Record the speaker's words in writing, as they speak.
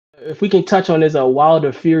if we can touch on this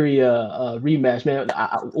Wilder Fury rematch, man,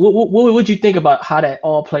 what would you think about how that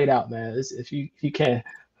all played out, man? If you can.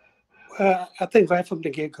 Well, I think right from the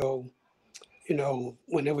get-go,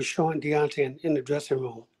 when they were showing Deontay in the dressing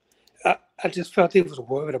room, I just felt he was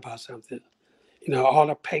worried about something. All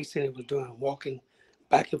the pacing he was doing, walking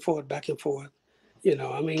back and forth, back and forth.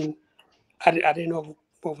 I mean, I didn't know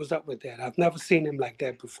what was up with that. I've never seen him like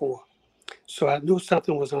that before. So I knew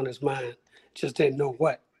something was on his mind, just didn't know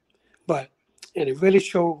what. But, and it really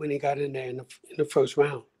showed when he got in there in the first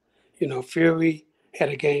round. Fury had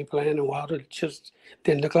a game plan, and Wilder just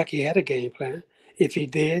didn't look like he had a game plan. If he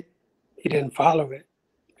did, he didn't follow it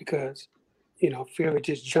because, Fury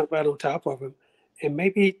just jumped right on top of him. And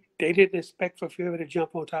maybe they didn't expect for Fury to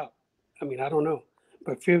jump on top. I mean, I don't know.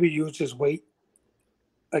 But Fury used his weight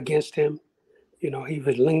against him. He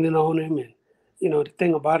was leaning on him. And, the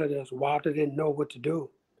thing about it is Wilder didn't know what to do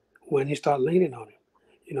when he started leaning on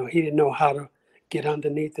him. He didn't know how to get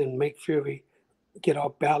underneath and make Fury get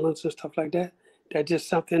off balance and stuff like that. That's just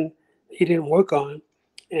something he didn't work on,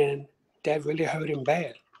 and that really hurt him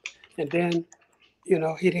bad. And then,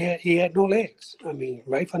 he had no legs. I mean,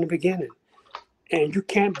 right from the beginning. And you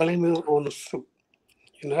can't blame him on the suit.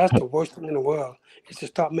 That's the worst thing in the world, is to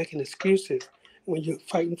start making excuses when you're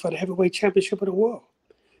fighting for the heavyweight championship of the world.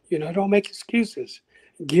 Don't make excuses.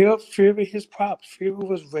 Give Fury his props. Fury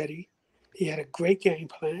was ready. He had a great game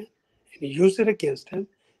plan, and he used it against him,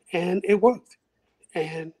 and it worked.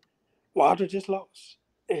 And Wilder just lost.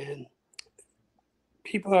 And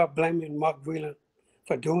people are blaming Mark Breland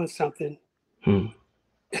for doing something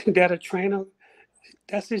that a trainer,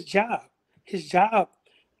 that's his job. His job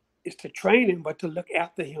is to train him, but to look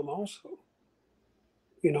after him also,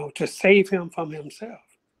 to save him from himself.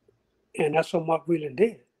 And that's what Mark Breland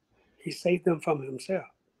did. He saved him from himself.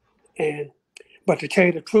 But to tell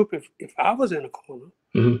you the truth, if I was in a corner,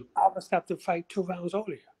 I would have to fight 2 rounds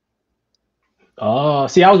earlier. Oh,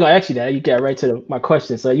 see, I was gonna ask you that. You got right to my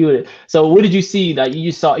question. So what did you see? Like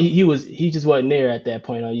you saw, he just wasn't there at that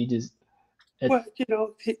point, or you just. Well,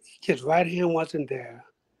 his right hand wasn't there.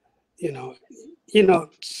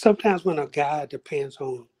 Sometimes when a guy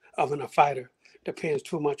when a fighter depends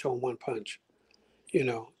too much on one punch,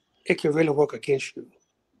 it can really work against you.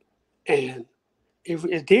 And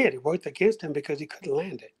it did. It worked against him because he couldn't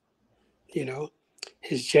land it.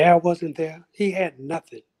 His jab wasn't there. He had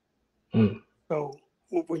nothing. So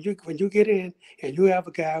when you get in and you have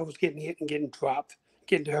a guy who's getting hit and getting dropped,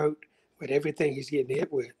 getting hurt with everything he's getting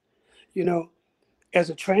hit with, as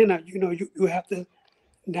a trainer, you have to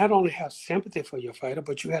not only have sympathy for your fighter,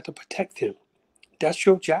 but you have to protect him. That's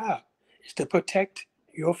your job, is to protect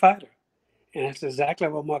your fighter. And that's exactly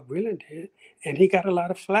what Mark Breland did. And he got a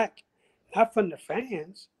lot of flack, not from the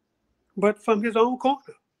fans, but from his own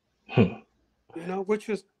corner, which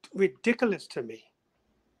was ridiculous to me.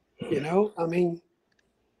 I mean,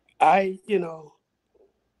 I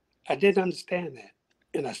didn't understand that.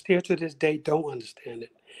 And I still to this day don't understand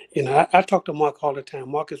it. I talk to Mark all the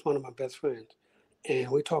time. Mark is one of my best friends.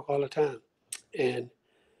 And we talk all the time. And,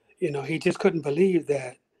 he just couldn't believe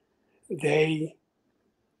that they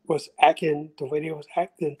was acting the way they was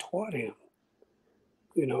acting toward him.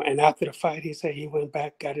 And after the fight, he said he went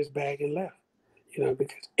back, got his bag, and left.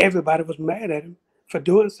 Because everybody was mad at him for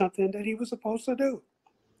doing something that he was supposed to do.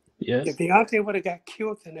 Yes. If Deontay would have got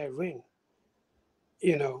killed in that ring,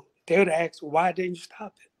 they would have asked, why didn't you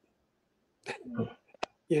stop it?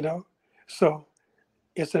 So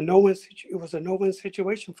it was a no-win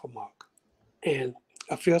situation for Mark. And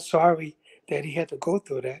I feel sorry that he had to go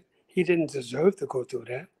through that. He didn't deserve to go through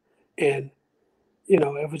that. And,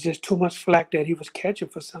 it was just too much flack that he was catching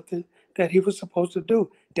for something that he was supposed to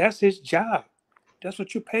do. That's his job. That's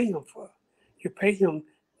what you pay him for. You pay him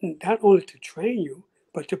not only to train you,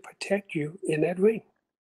 but to protect you in that ring.